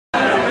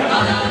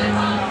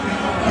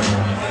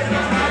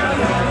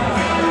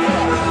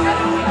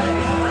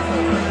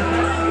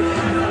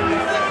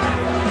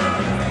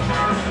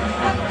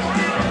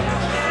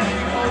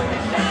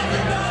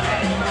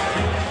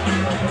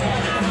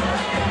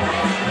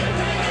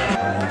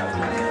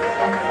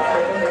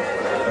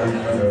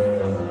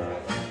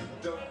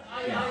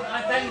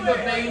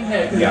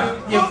Yeah.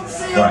 You've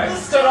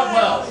stood up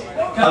well.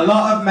 A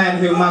lot of men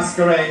who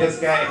masquerade as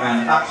gay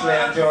men actually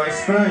enjoy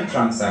screwing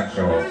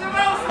transsexuals.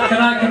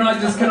 Can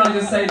I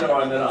just say,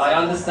 Lauren, that I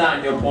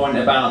understand your point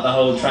about the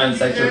whole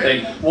transsexual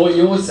thing. What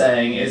you're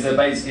saying is that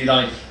basically,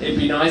 like, it'd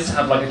be nice to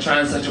have like a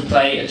transsexual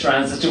play, a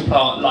transsexual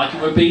part, like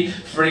it would be,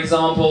 for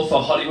example,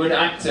 for Hollywood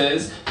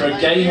actors, for a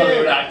gay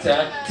Hollywood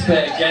actor to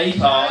play a gay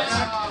part,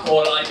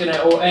 or like, you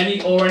know, or any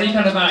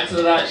kind of actor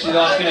that actually,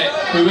 like, you know,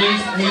 who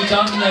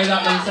doesn't know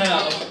that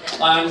themselves.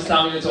 I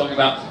understand what you're talking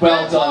about.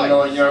 Well done,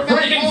 Lauren, you're a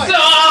freaking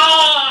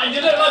star!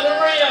 You look like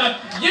Maria!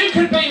 You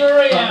could be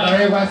Maria!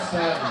 Very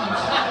Western.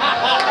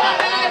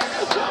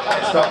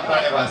 It's got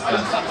very Western.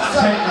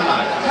 Take them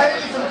out.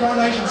 Hayley from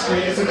Coronation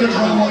Street is a good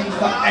role model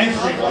for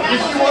everyone.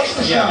 If you watch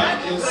the show,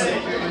 you'll see.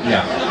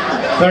 Yeah.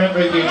 Very,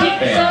 very good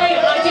being.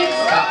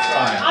 That's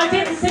right. I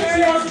didn't say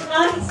she wasn't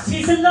nice.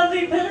 She's a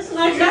lovely person.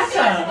 I met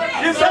her.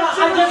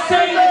 I'm just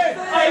saying,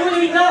 it would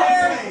have been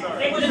nice.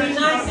 It would have been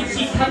nice if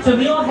she kept her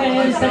real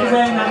hair instead of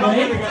wearing that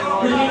wig.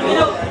 You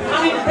know, I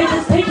mean,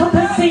 because people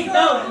perceive,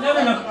 no,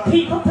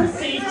 people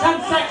perceive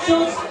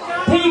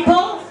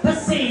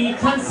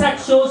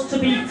transsexuals to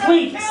be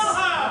freaks,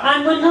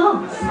 and we're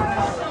not.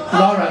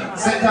 Lauren,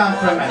 sit down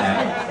for a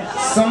minute.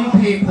 Some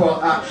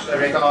people actually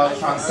regard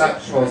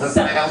transsexuals as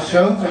male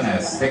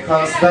chauvinists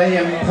because they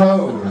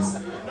impose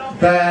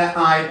their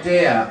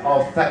idea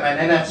of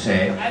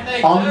femininity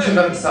onto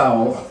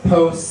themselves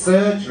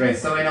post-surgery.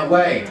 So in a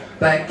way,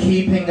 they're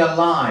keeping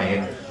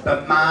alive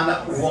the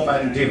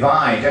man-woman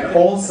divide. And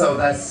also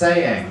they're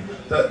saying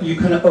that you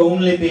can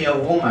only be a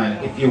woman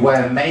if you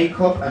wear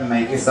makeup and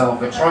make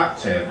yourself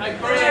attractive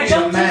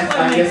to men,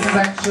 and you're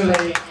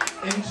sexually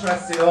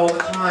interested all the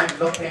time,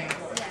 looking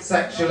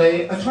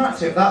sexually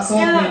attractive. That's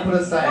all people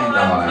are saying,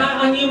 darling.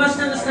 And you must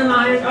understand,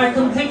 I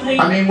completely...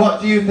 I mean,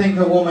 what do you think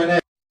a woman is?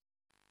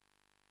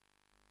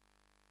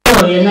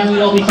 And then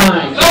we'll all be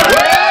fine.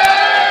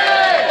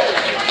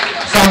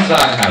 Sounds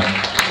like heaven.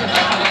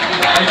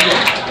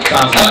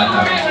 Sounds like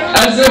heaven.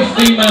 As a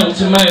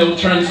female-to-male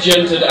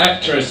transgendered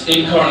actress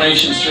in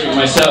Coronation Street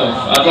myself,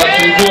 I'd like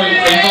to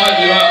invite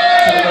you up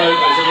to the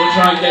Rovers and we'll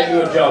try and get you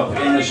a job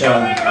in the show.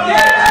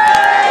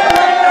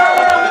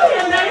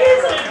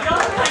 Amazing!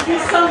 Thank you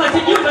so much,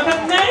 and you look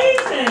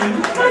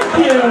amazing! Thank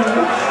you!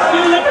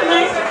 You look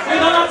amazing! You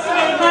know, that's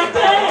made my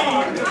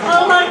day!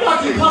 Oh my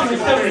god, you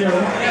promised, don't you?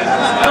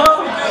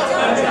 Oh,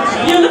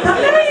 you look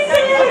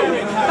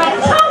amazing!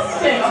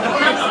 Fantastic!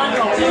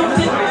 Do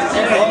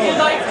you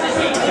like to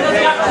see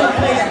the actor who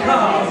plays the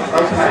part?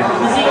 Okay.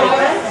 Is he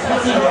alright?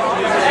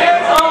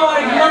 Oh,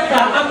 I love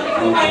that. I'm going to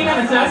give you my email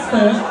address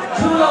first.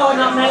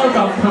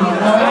 TooLauren@mail.com,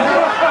 alright?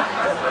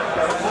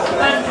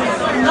 Thank you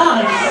so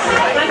much.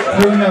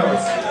 Who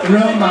knows?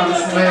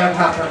 Romance may have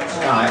happened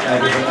tonight,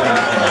 ladies and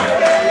gentlemen.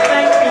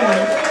 Thank you.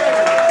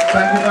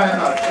 Thank you very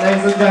much.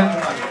 Ladies and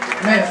gentlemen,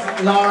 Miss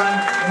Lauren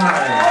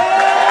Harries.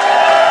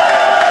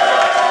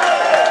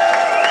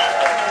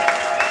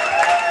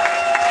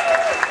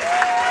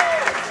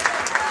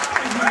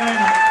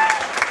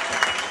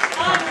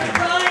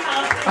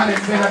 And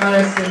it's been a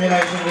very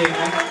stimulating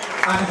evening,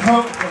 and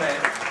hopefully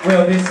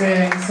we'll be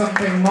seeing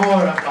something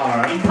more of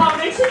Lauren. In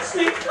Coronation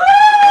Street.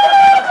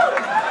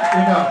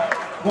 You know,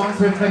 once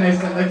we've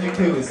finished in the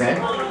jacuzzi.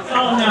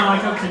 Oh no, I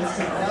don't think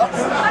so.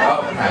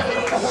 Okay.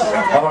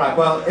 Alright,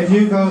 well, if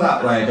you go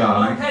that way,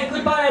 darling. Okay,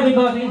 goodbye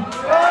everybody.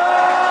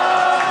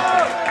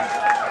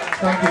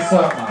 Thank you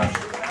so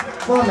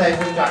much. Well,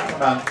 ladies and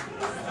gentlemen,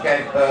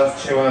 gave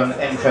birth to an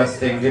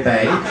interesting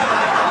debate.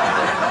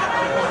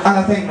 And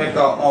I think we've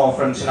got more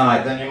from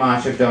tonight than you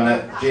might have done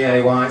at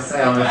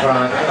GAYC on a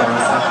Friday or a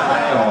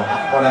Saturday or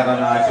whatever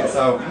night it's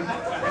open.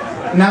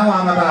 Now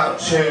I'm about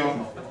to,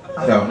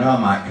 I don't know, I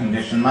might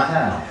condition my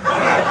hair.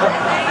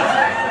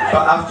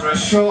 But after a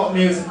short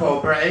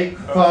musical break,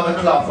 for the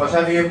cloth,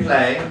 whatever you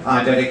play,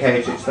 I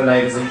dedicate it to the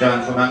ladies and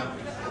gentlemen.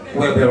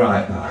 We'll be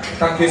right back.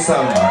 Thank you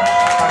so much.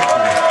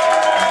 Thank you.